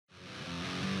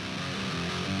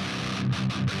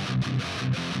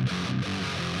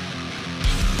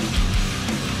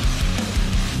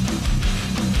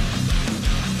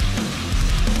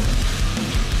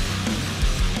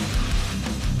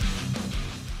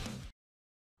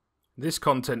This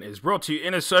content is brought to you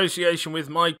in association with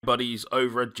my buddies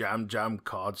over at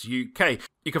JamJamCardsUK.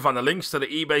 You can find the links to the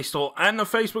eBay store and the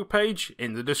Facebook page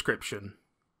in the description.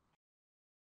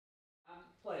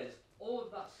 Players, all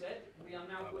of that said, we are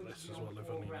now going to be on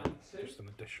for round 2. Just an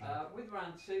addition. With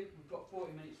round 2, we've got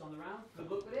 40 minutes on the round.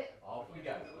 Good luck with it. Off we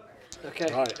go.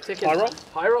 Okay. Right. High roll.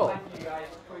 High roll. Thank you guys.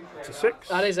 It's a 6.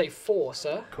 That is a 4,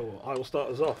 sir. Cool. I will start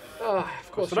us off. Oh,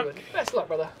 of course you would. Best luck,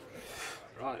 brother.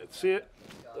 Right, let's see it.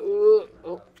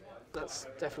 Oh, that's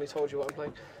definitely told you what I'm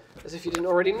playing. As if you didn't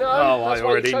already know. Oh, that's I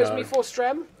why already you chose know. me for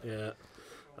Strem. Yeah.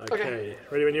 Okay.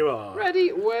 Ready when you are.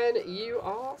 Ready when you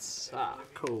are, sir.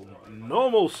 Cool.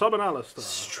 Normal summon Alistair.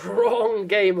 Strong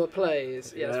gamer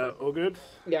plays. Yeah, all good?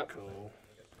 Yeah. Cool.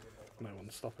 No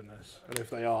one's stopping this. And if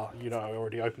they are, you know, I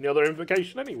already opened the other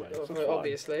invocation anyway. So that's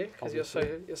Obviously, because you're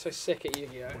so sick at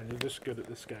Yu-Gi-Oh. And you're just good at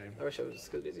this game. I wish I was as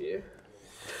good as you.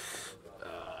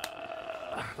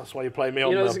 That's why you play me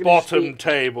on know, the bottom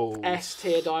table.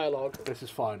 S-tier dialogue. This is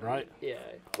fine, right? Yeah.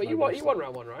 But you won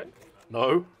round 1, right?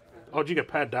 No. Oh, did you get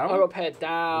paired down? I got paired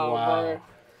down, wow. bro.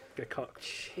 Get cucked.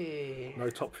 Gee. No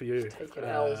top for you. Taking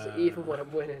L's even when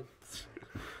I'm winning.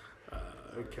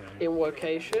 Okay.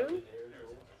 Invocation.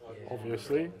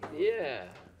 Obviously. Yeah.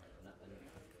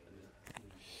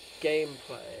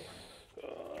 Gameplay.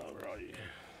 Right.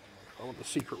 I want the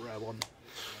secret rare one.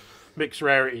 Mixed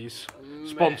rarities.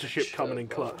 Sponsorship coming in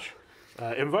clutch.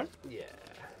 Invo? Yeah.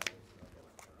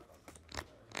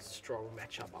 Strong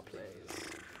matchup up plays.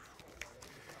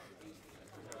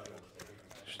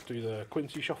 Just do the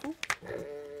Quincy shuffle.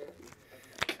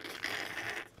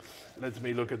 Let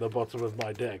me look at the bottom of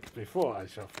my deck before I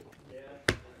shuffle.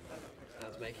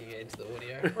 That's making it into the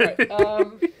audio. Right.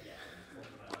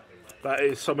 That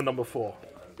is summon number 4.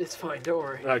 It's fine, don't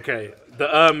worry. Okay.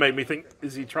 The made me think,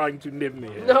 is he trying to nib me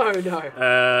here? No.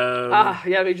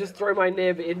 Yeah, let me just throw my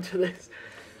nib into this.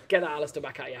 Get that Alistair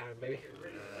back out of your hand, baby.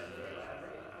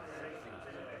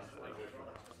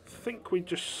 I think we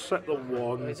just set the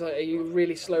 1. It's like, are you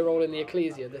really slow rolling the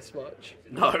Ecclesia this much?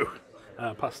 No.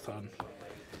 Pass turn.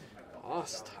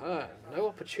 Pass turn. No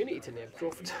opportunity to nib.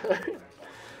 Draw for turn.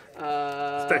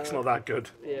 This deck's not that good.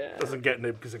 Yeah. Doesn't get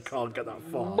nib because it can't get that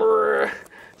far. Brr.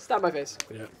 Stab my face.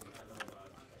 Yeah.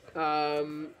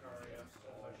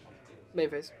 Main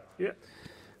phase. Yeah.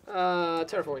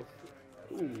 Terraforming.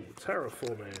 Ooh,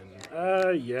 terraforming.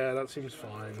 Yeah, that seems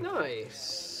fine.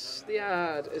 Nice. The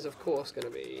ad is, of course, going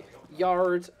to be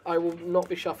Yard. I will not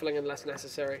be shuffling unless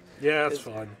necessary. Yeah, that's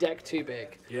fine. Deck too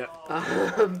big. Yeah.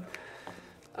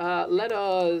 Let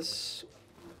us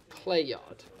play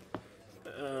Yard.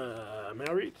 May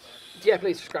I read? Yeah,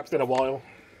 please, scrap It's been a while.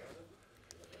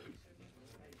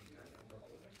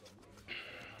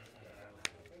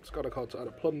 Discard a card to add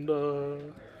a plunder.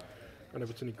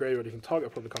 Whenever it's in your graveyard, you can target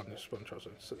a plunder card in your spawn trust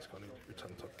and set this card and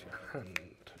return top to your hand.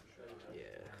 Yeah.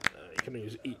 You can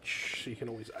use each, so you can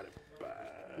always add it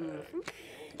back.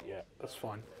 Yeah, that's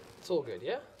fine. It's all good,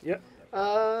 yeah? Yeah.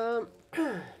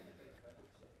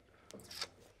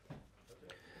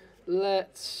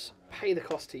 Let's pay the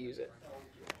cost to use it.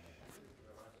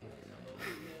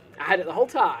 I had it the whole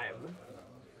time.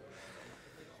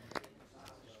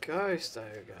 Ghost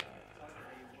Ogre.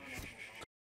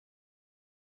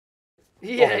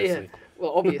 Yeah, Obviously. yeah.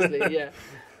 Well, obviously, yeah.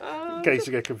 In case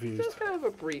you get confused. Just kind of a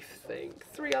brief thing.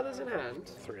 3 others in hand.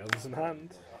 3 others in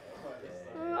hand.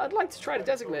 I'd like to try to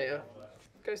designate her.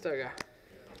 Ghost Ogre.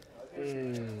 Do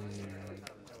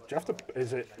you have to?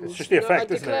 Is it? It's just the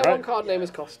effect, I isn't declare it? Right? one card name as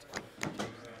cost.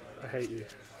 I hate you.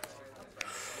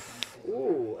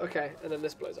 Ooh, okay. And then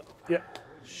this blows up. Yeah.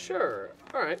 Sure.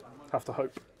 All right. Have to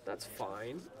hope. That's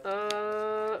fine.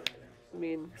 I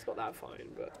mean, it's not that fine,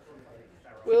 but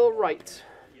we'll write.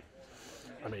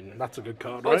 I mean, that's a good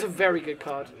card, Oh, right? it's a very good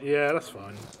card. Yeah, that's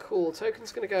fine. Cool.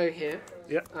 Token's going to go here.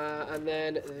 Yeah. And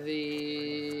then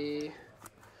the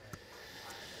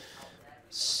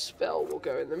spell will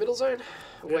go in the middle zone,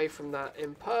 away from that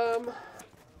imperm.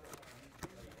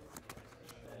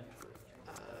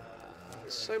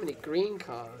 So many green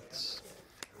cards.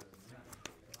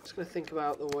 Just going to think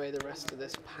about the way the rest of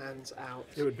this pans out.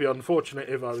 It would be unfortunate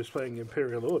if I was playing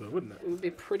Imperial Order, wouldn't it? It would be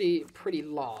pretty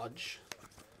large.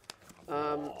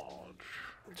 I'm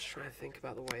just trying to think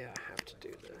about the way I have to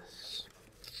do this.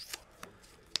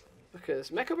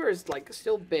 Because Mechaba is like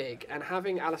still big, and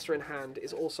having Alistair in hand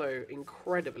is also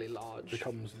incredibly large.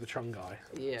 Becomes the Chungai.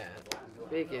 Yeah,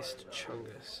 biggest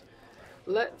chungus.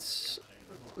 Let's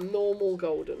normal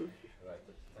golden.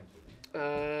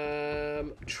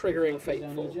 Triggering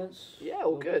Fateful. Yeah,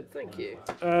 all good. Thank you.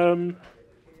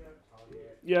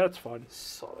 Yeah, that's fine.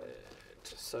 Solid.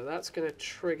 So that's going to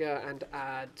trigger and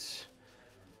add.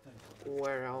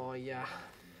 Where are ya?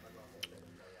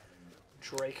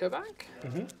 Draco back.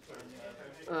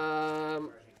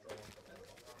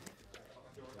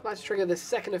 Let's trigger the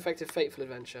second effective Fateful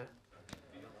Adventure.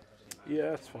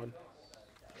 Yeah, that's fine.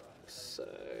 So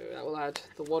that will add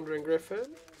the Wandering Griffin.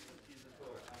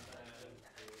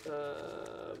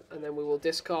 And then we will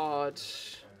discard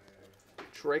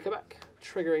Dracoback,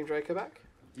 triggering Dracoback,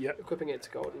 Yep. equipping it to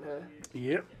Golden Hair.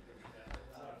 Yep.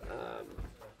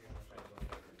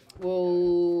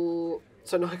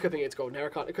 So not equipping it to Golden Hair, I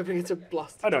can't. Equipping it to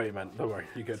Blast. I know what you meant. Don't worry,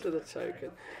 you're good. To the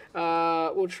token.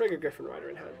 We'll trigger Griffin Rider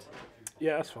in hand.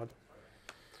 Yeah, that's fine.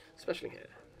 Especially here.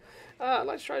 I'd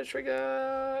like to try to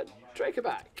trigger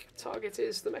Dracoback. Target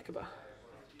is the Mechaba.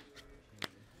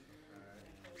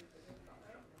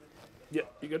 Yeah,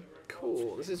 you good?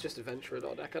 Cool. This is just Adventurer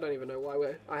Deck. I don't even know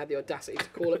why I had the audacity to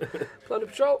call it Plunder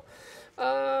Patrol.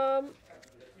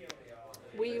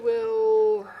 We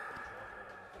will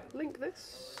link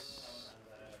this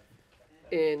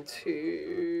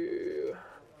into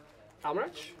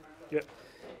Almirach. Yep.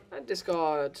 And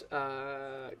discard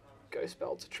Ghost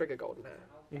Bell to trigger Golden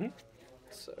Hair.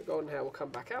 So Golden Hair will come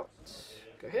back out.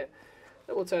 Go here.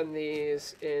 Then we'll turn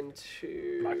these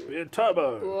into Blackbeard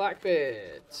Turbo.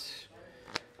 Blackbeard.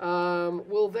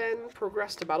 We'll then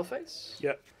progress to battle phase.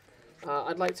 Yep.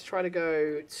 I'd like to try to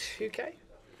go 2k.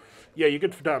 Yeah, you're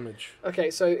good for damage. Okay,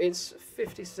 so it's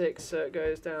 56, so it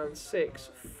goes down 6,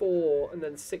 4, and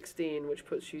then 16, which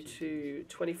puts you to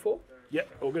 24. Yep,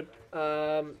 all good.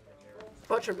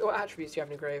 What attributes do you have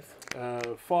in your grave?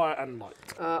 Fire and light.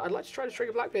 I'd like to try to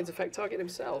trigger Blackbeard's effect, target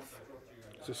himself.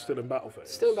 Is this still in battle phase?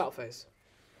 Still in battle phase.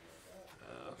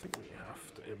 I think we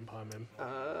have to impalm him.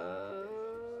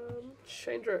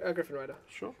 Chain Griffin Rider.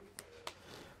 Sure.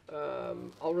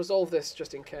 I'll resolve this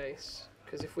just in case.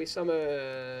 Because if we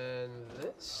summon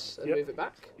this and move it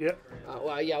back,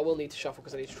 well, yeah, I will need to shuffle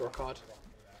because I need to draw a card.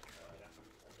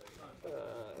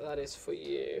 That is for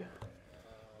you.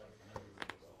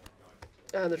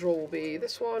 And the draw will be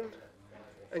this one.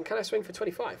 And can I swing for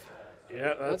 25?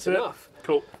 Yeah, that's enough.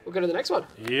 Cool. We'll go to the next one.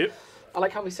 Yep. I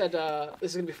like how we said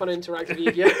this is going to be fun interactive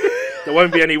Yugioh. There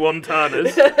won't be any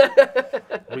one-turners.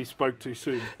 We spoke too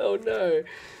soon. Oh no.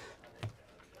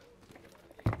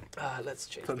 Let's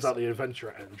change. Turns out the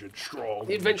Adventurer engine strong.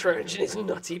 The Adventurer engine is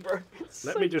nutty, bro.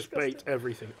 Let me just bait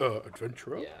everything.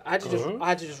 Adventurer. Yeah, I had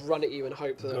to just run at you and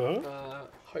hope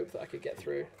that I could get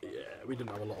through. Yeah, we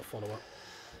didn't have a lot of follow-up.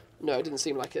 No, it didn't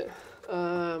seem like it.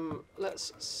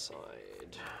 Let's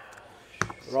side.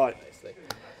 Right.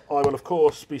 I will, of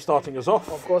course, be starting us off.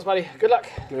 Of course, buddy. Good luck.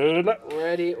 Good luck.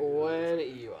 Ready when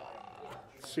you are.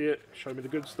 See it. Show me the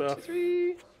good stuff.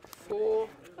 3, 4,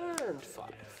 and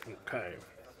 5. Okay.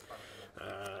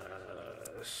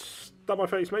 Start my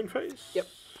phase, main phase? Yep.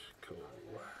 Cool.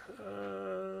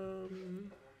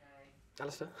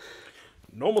 Alistair?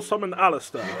 Normal summon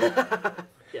Alistair.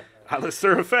 Yeah.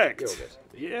 Alistair effect. You're all good.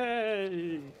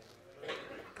 Yay.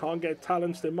 Can't get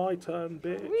talents in my turn,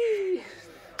 bitch. Whee!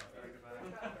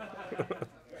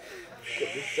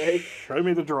 Goodness sake. Show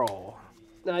me the draw.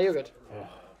 No, you're good.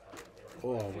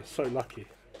 Oh, we're so lucky.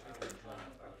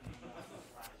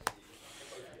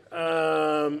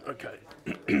 Okay.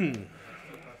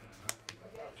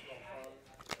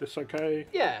 This okay?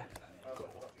 Yeah. Cool.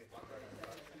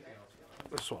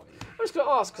 This one. I'm just going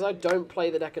to ask because I don't play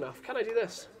the deck enough. Can I do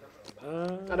this?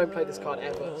 I don't play this card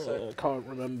ever, so. Can't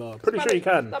remember. Pretty sure you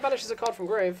can. That banishes a card from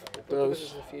grave. It does.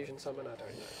 This is a fusion summon, I don't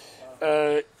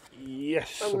know.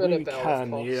 Yes, I'm going to we bell,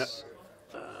 can, of yeah. course.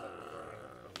 I'm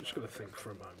just going to think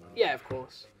for a moment. Yeah, of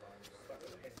course.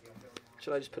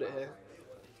 Should I just put it here?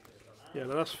 Yeah,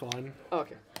 no, that's fine. Oh,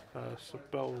 okay. So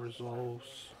bell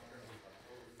resolves.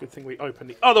 Good thing we opened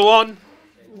the other one.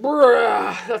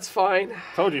 Bruh, that's fine.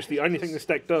 Told you, it's the only thing this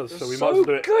deck does, so we so might as well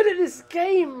do it. good at this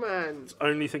game, man. It's the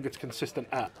only thing it's consistent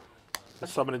at. The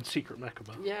summoning Secret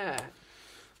Mechaba. Yeah.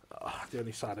 The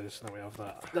only sad is now we have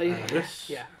that. No, you- This.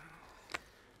 Yeah.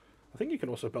 I think you can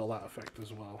also bell that effect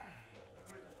as well.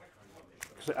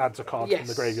 Because it adds a card from the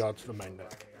Yes. graveyard to the main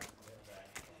deck.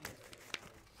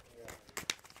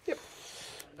 Yep.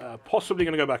 Possibly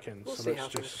going to go back in. We'll so see let's how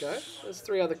just... things go. There's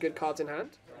 3 other good cards in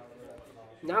hand.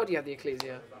 Now do you have the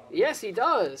Ecclesia? Yes, he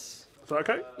does. Is that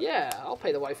okay? Yeah, I'll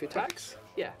pay the waifu tax.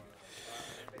 Yeah.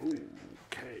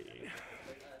 Okay.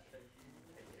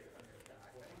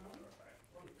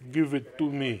 Give it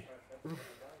to me.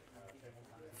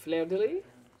 Fleur de lis?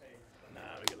 Nah,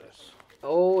 look at this.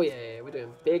 Oh yeah, we're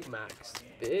doing Big Macs.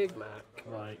 Big Mac.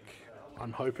 Like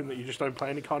I'm hoping that you just don't play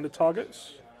any kind of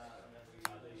targets.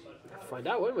 Find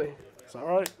out, won't we? Is that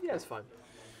right? Yeah, it's fine.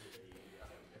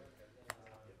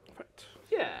 Perfect.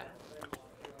 Yeah.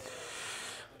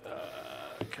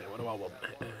 Okay, what do I want?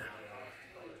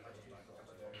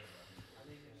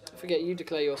 I forget you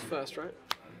declare yours first, right?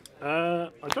 I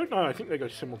don't know. I think they go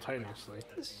simultaneously.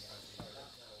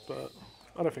 But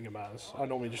I don't think it matters. I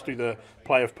normally just do the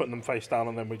play of putting them face down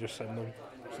and then we just send them.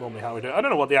 It's normally how we do it. I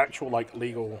don't know what the actual like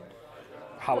legal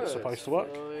how it's supposed to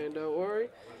work. Fine, don't worry.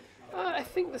 I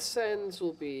think the sends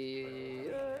will be.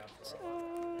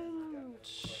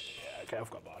 Okay,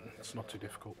 I've got mine. It's not too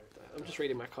difficult. I'm just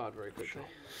reading my card very quickly.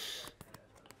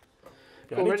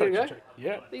 Yeah, Cool, I need ready to to go? check.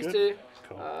 Yeah, These good. two.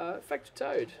 Cool. Effective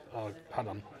Toad. Oh, hang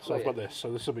on. So Oh, I've got this.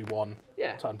 So this will be 1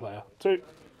 Yeah. turn player. 2.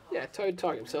 Yeah, Toad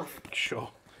target himself. Sure.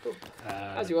 Cool.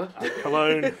 As you are.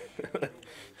 Cologne.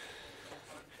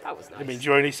 That was nice. It means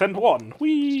you only send 1.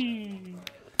 Whee!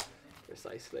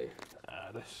 Precisely.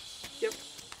 This. Yep.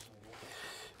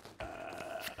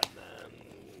 And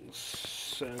then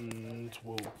send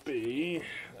will be.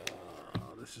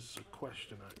 This is a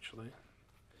question actually.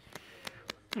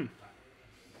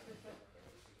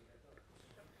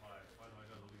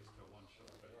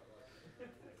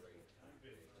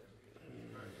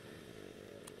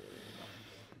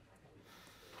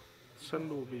 Send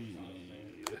will be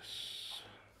this.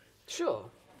 Sure.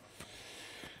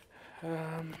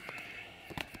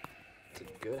 It's a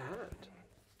good hand.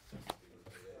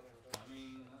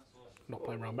 Not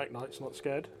playing around mech knights, not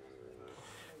scared.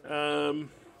 And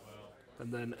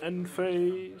then end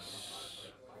phase.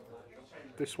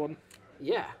 This one.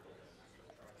 Yeah.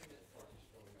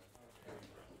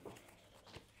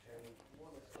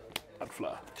 Add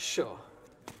flare. Sure.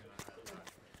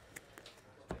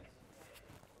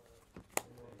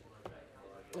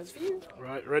 That's for you.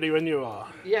 Right, ready when you are.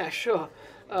 Yeah, sure.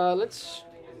 Let's,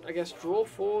 I guess, draw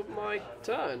for my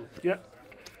turn. Yep.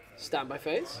 Standby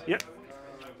phase. Yep.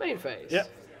 Main phase. Yep.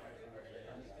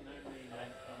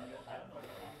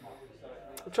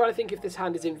 I'm trying to think if this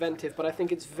hand is inventive, but I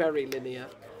think it's very linear.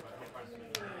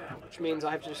 Which means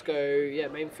I have to just go, yeah,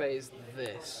 main phase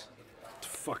this.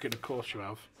 Fucking of course you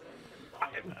have. I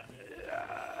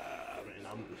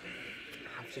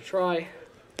Have to try.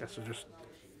 guess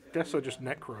I just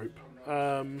neck rope.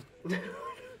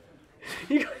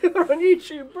 You guys are on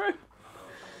YouTube, bro.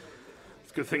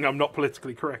 It's a good thing I'm not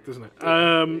politically correct, isn't it?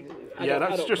 Yeah,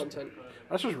 that's Adult just content.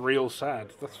 that's just real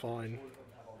sad. That's fine.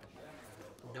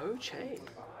 No chain.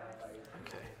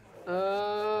 Okay.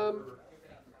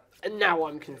 And now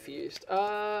I'm confused.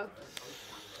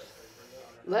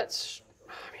 Let's.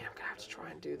 I mean, I'm gonna have to try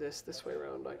and do this way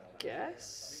around, I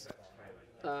guess.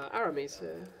 Aramis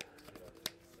here.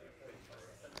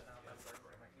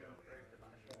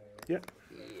 Yep.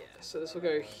 Yeah. So this will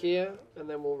go here, and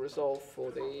then we'll resolve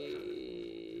for the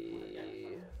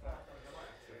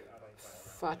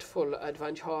Fatful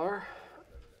Adventurer.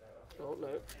 Oh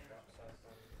no.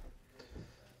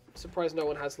 Surprised no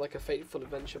one has like a Fateful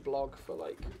Adventure blog for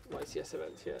like YCS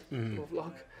events yet, or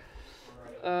vlog.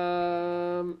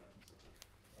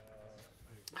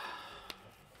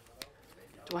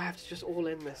 Do I have to just all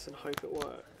in this and hope it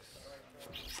works?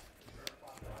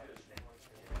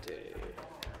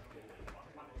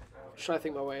 Should I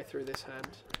think my way through this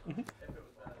hand?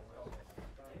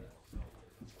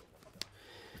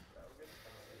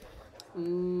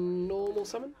 Normal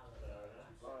summon?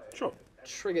 Sure.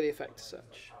 Trigger the effect as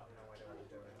such.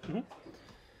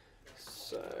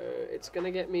 So it's going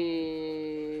to get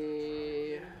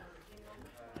me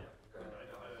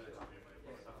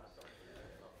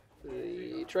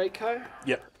the Draco.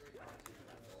 Yep.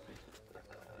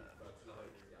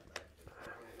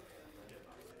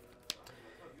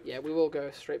 Yeah, we will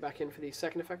go straight back in for the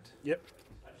second effect. Yep.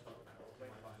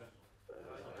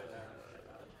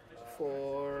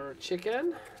 For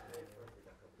chicken.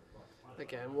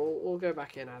 Again, we'll go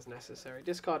back in as necessary,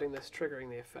 discarding this,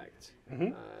 triggering the effect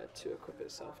to equip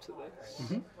itself to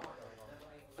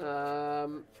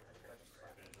this.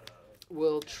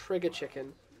 We'll trigger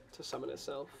chicken to summon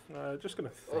itself. Just gonna.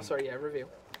 Think. Oh, sorry, yeah, reveal.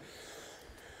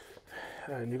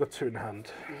 And you've got 2 in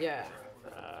hand. Yeah.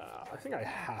 I think I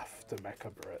have to mech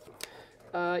over it.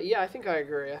 Yeah, I think I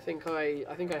agree. I think I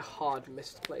hard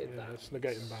misplayed Yeah, that. it's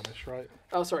negate and banish, right?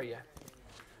 Oh, sorry, yeah.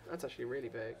 That's actually really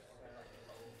big.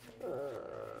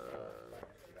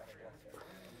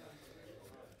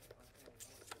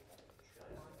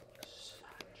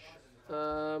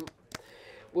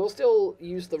 We'll still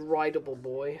use the rideable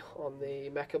boy on the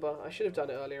Mechaba. I should have done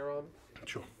it earlier on.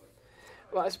 Sure.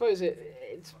 Well, I suppose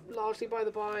it's largely by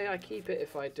the by. I keep it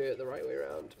if I do it the right way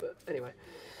around. But anyway.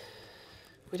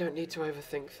 We don't need to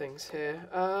overthink things here.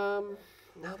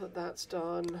 Now that that's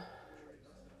done,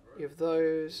 you have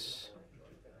those.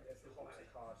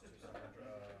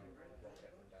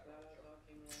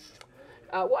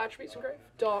 What attributes engrave?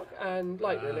 Dark and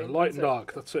light, really. Light and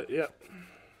dark, that's it, yeah.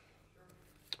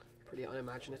 Pretty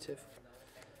unimaginative.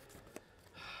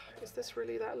 Is this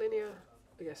really that linear?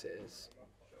 I guess it is.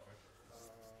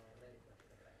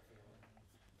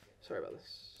 Sorry about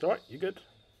this. It's alright, you good?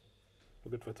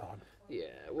 We're good for time. Yeah,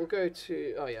 we'll go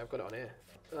to... Oh yeah, I've got it on here.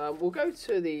 We'll go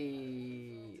to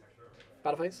the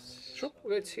battle phase. Sure.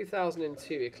 We'll go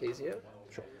 2002 Ecclesia.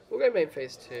 Sure. We'll go main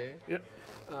phase 2. Yep.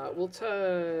 We'll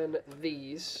turn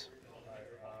these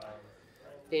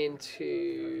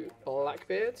into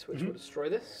Blackbeards, which will destroy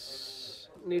this.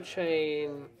 New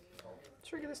chain.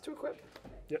 Trigger this to equip.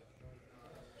 Yep.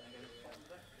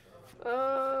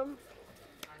 I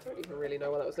don't even really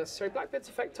know why that was necessary. Blackbeards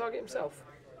affect target himself.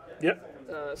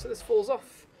 Yep. So this falls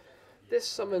off. This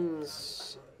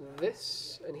summons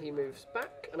this, and he moves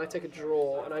back, and I take a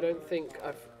draw, and I don't think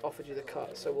I've offered you the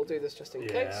cut, so we'll do this just in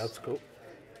case. Yeah, that's cool.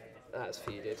 That's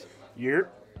feeded. Yep.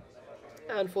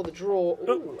 And for the draw,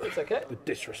 ooh, it's okay. The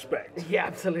disrespect. Yeah,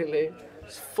 absolutely.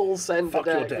 Just full send Fuck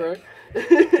the your deck,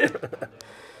 deck.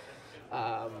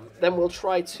 bro. Then we'll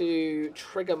try to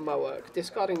trigger Moark,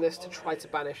 discarding this to try to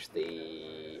banish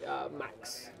the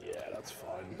Max. Yeah, that's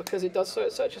fine. Because it does so,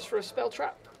 it searches for a spell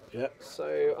trap. Yep.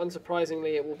 So,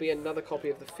 unsurprisingly, it will be another copy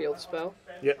of the field spell.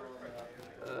 Yep.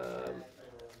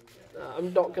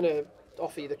 I'm not going to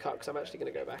offer you the cut because I'm actually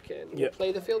going to go back in. We'll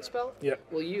play the field spell. Yep.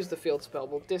 We'll use the field spell.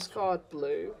 We'll discard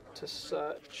blue to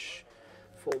search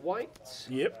for white.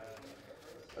 Yep.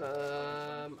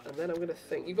 And then I'm going to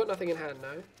think. You've got nothing in hand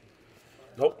now.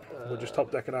 Nope. We'll just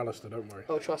top deck an Alistair, don't worry.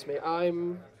 Oh, trust me.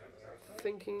 I'm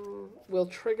thinking we'll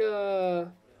trigger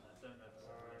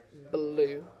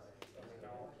blue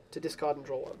to discard and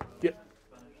draw one. Yep.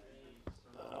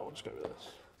 We'll just go with this.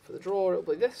 For the draw, it'll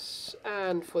be this,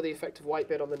 and for the effect of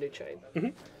Whitebeard on the new chain.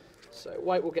 So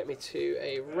white will get me to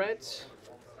a red.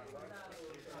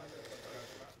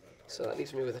 So that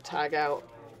leaves me with a tag out.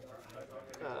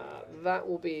 That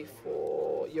will be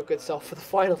for your good self for the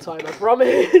final time, I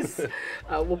promise.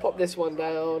 We'll pop this one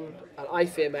down, and I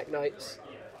fear Mech Knights.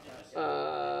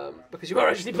 Because you are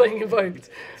actually playing Invoked.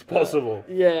 It's possible.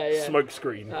 Yeah. Smoke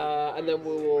screen. And then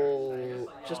we will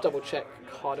just double check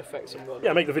card effects and whatnot.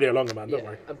 Yeah, make the video longer, man. Don't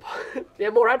worry. And yeah,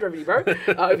 more ad revenue, bro.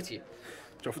 Over to you.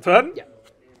 Draw for turn? Yeah.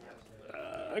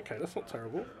 Okay, that's not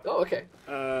terrible. Oh, okay.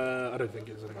 I don't think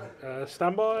it is anyway.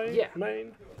 Standby? Yeah.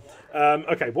 Main?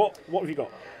 Okay, what have you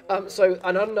got? So,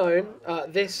 an unknown.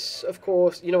 This, of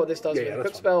course, you know what this does with equip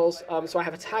fine. spells. So I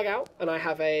have a tag out, and I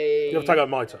have a... You have to tag out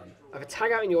my turn. I have a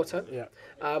tag out in your turn. Yeah.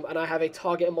 And I have a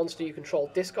target a monster you control.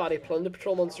 Discard a Plunder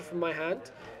Patrol monster from my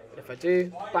hand. If I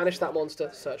do, banish that monster,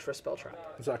 search for a spell trap.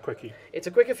 Is that a quickie? It's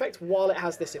a quick effect while it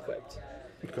has this equipped.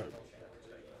 Okay.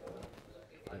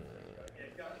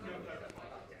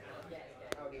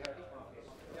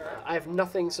 I have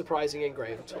nothing surprising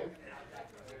engraved at all.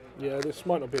 Yeah, this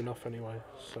might not be enough anyway,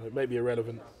 so it may be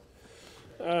irrelevant.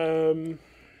 I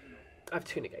have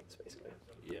 2 negates, basically.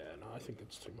 Yeah, no, I think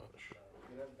it's too much.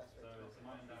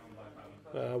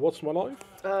 What's my life?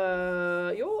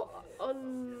 You're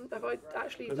Have I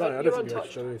actually... I don't you're think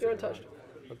untouched. you're You're untouched.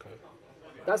 Okay.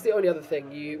 That's the only other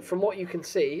thing. From what you can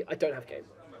see, I don't have game.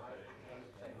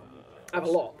 I have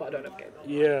a lot, but I don't have game.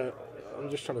 Yeah, I'm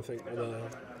just trying to think whether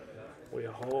we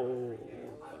hold...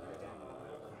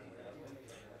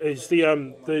 Is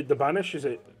the banish, is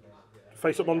it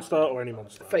face-up monster or any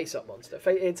monster? Face-up monster.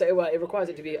 It requires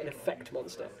it to be an effect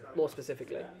monster, more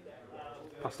specifically.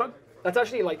 Pass turn? That's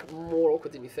actually like more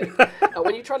awkward than you think.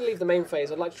 When you try to leave the main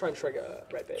phase, I'd like to try and trigger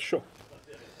Redbeard. Sure.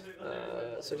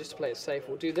 So just to play it safe,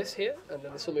 we'll do this here, and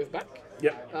then this will move back.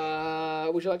 Yep.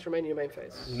 Would you like to remain in your main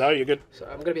phase? No, you're good. So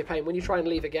I'm going to be a pain. When you try and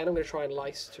leave again, I'm going to try and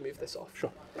lice to move this off.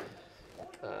 Sure.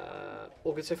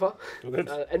 All good so far? All good.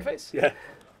 End phase? Yeah.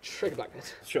 Trigger Blackbeard.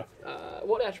 Sure.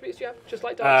 What attributes do you have? Just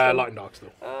light dark? Light and dark still.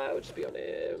 It would just be on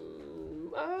him.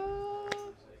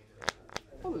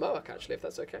 On Moark, actually, if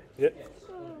that's okay. Yep.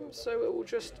 So it will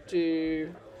just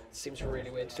do... Seems really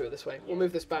weird to do it this way. We'll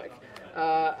move this back,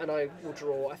 and I will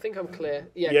draw. I think I'm clear.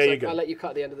 Yeah, you're good. I'll let you cut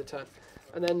at the end of the turn.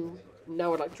 And then,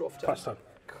 now I'd like to draw for turn. Pass turn.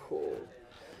 Cool.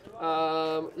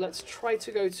 Let's try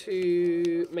to go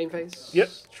to main phase. Yep.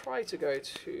 Try to go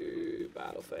to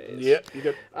battle phase. Yep, you're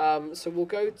good. So we'll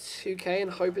go 2k and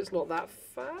hope it's not that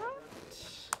fat.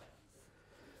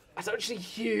 That's actually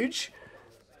huge.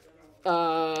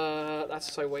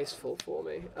 That's so wasteful for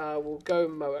me. We'll go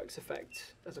Moark's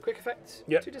effect as a quick effect.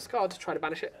 Yep. To discard to try to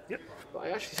banish it. Yep. But I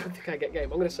actually don't think I get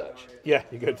game. I'm going to search. Yeah,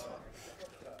 you're good.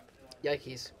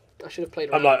 Yikes. I should have played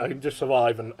I'm around. like, I can just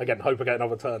survive and, again, hope I get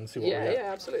another turn, see what we Yeah, get.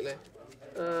 yeah, absolutely.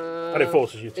 And it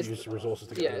forces you to use the resources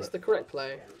to get Yeah, rid it's of the it. correct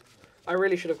play. I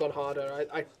really should have gone harder.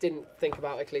 I didn't think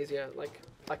about Ecclesia. Like,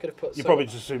 I could have put... You probably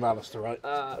just assume Alistair, right?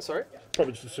 Sorry?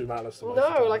 Probably just assume Alistair.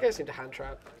 No, like I seem to hand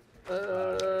trap.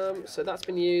 So that's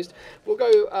been used. We'll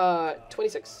go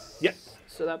 26. Yep.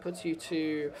 So that puts you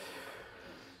to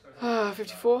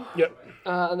 54. Yep.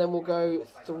 And then we'll go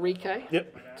 3k.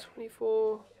 Yep.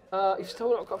 24. You've still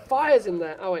not got fires in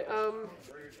there. Oh wait.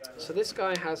 So this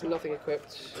guy has nothing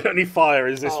equipped. The only fire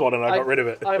is this one, and I got rid of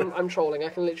it. I'm trolling. I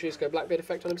can literally just go Blackbeard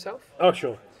effect on himself. Oh,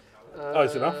 sure. Oh,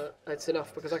 it's enough? It's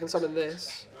enough because I can summon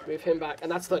this, move him back,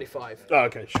 and that's 35. Oh,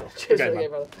 okay, sure. Cheers, Okay, okay, man.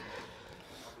 brother.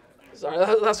 Sorry,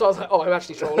 that's why I was like, oh, I'm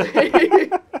actually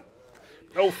trolling.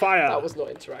 Oh, fire! That was not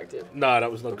interactive. No,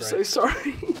 that was not great. So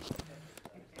sorry.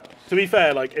 To be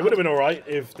fair, like, it would have been alright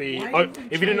if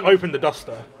if you didn't open the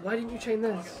duster. Why didn't you chain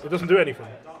this? It doesn't do anything.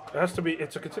 It has to be,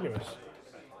 it's a continuous.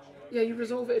 Yeah, you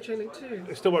resolve it at chain link 2.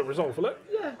 It still won't resolve, will it?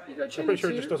 Yeah, you go chain I'm link 2. pretty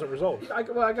sure it just doesn't resolve. I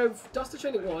go duster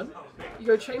chain link 1. You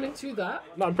go chain link 2 that.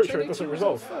 No, I'm pretty chain sure it link doesn't 2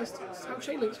 resolve. First. That's how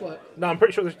chain links work. No, I'm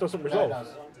pretty sure this doesn't No, it resolve. does.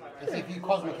 It's if you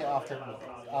cosmic it after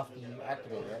you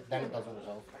activate it, then it doesn't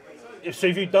resolve. So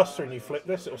if you duster and you flip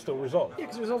this, it'll still resolve. Yeah,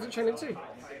 because it resolves at chain link 2.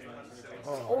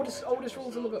 Oldest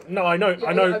rules in the book. No, I know, Yeah,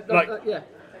 I know, yeah, like, yeah.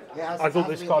 Yeah, I thought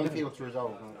this card didn't didn't. to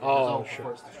resolve. Oh, Resolve sure.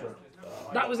 before it's destroyed.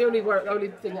 That was the only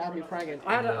thing that had me pragging.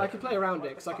 I could play around it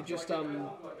because I could just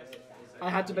I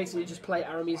had to basically just play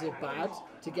Aramesia bad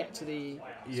to get to the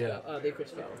the equip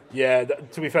spell. Yeah,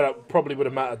 to be fair, that probably would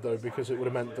have mattered though, because it would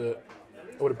have meant that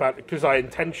I would have because I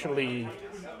intentionally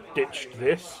ditched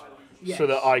this Yes. so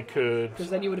that I could Because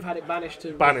then you would have had it banished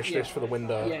to banish yeah. this for the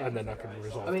window, Yeah. and then I can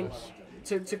resolve I mean,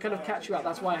 this. to kind of catch you out,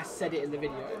 that's why I said it in the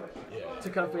video. Yeah. To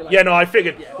kind of be like, Yeah, no, I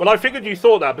figured. Well, I figured you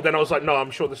thought that, but then I was like, no, I'm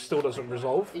sure this still doesn't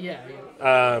resolve. yeah.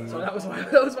 So that was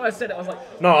why I said it. I was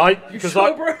like, No, you because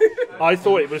sure, bro? I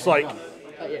thought it was like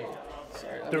Yeah.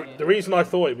 Sorry. the reason I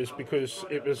thought it was because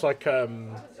it was like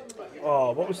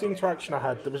what was the interaction I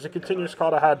had? There was a continuous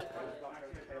card I had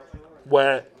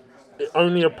where it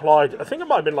only applied. I think it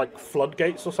might have been like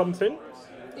floodgates or something.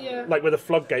 Yeah. Like with a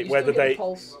floodgate, You whether still get they the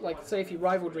pulse, like say if you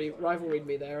rivalried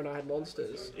me there and I had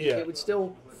monsters, Yeah. it would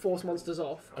still force monsters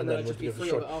off, and then I'd just be free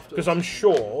of it afterwards. because I'm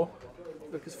sure.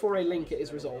 Because for a link, it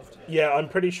is resolved. Yeah, I'm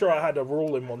pretty sure I had a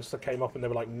ruling once that came up and they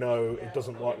were like, no, it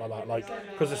doesn't work like that. Like,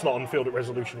 because it's not on field at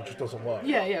resolution, it just doesn't work.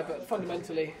 Yeah, but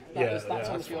fundamentally, that's on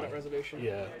that's field fine. at resolution.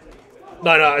 Yeah.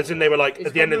 No, as in they were like, It's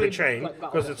at the end of the probably, chain, like,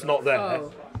 because it's not there,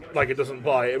 Oh. like it doesn't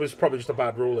apply. It was probably just a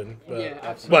bad ruling. But, Yeah,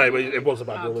 absolutely. Well, it was a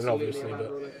bad ruling, Absolutely obviously. a bad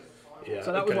But ruling. yeah,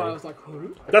 So that was okay. why I was like, huh?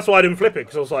 That's why I didn't flip it,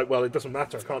 because I was like, well, it doesn't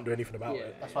matter. I can't do anything about Yeah.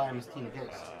 it. That's why I'm Tina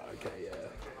Gates. Okay, yeah.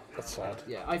 That's sad.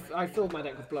 Yeah, I filled my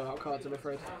deck with blowout cards, I'm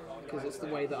afraid, because it's the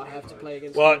way that I have to play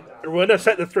against. Well, when I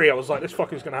set the 3, I was like, this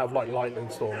fucker's going to have, like, Lightning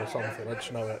Storm or something. I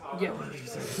just know it. Yeah,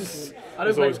 I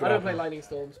don't always play gonna happen. Lightning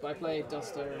Storms, but I play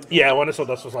Duster. And Yeah, when I saw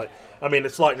Dust, I was like, I mean,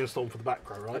 it's Lightning Storm for the back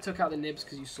row, I right? took out the nibs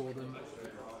because you saw them.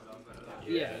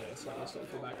 Yeah, it's Lightning Storm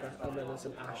for the back row, and then there's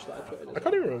an Ash that I put in. I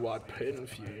can't even remember what I put in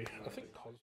for you. I think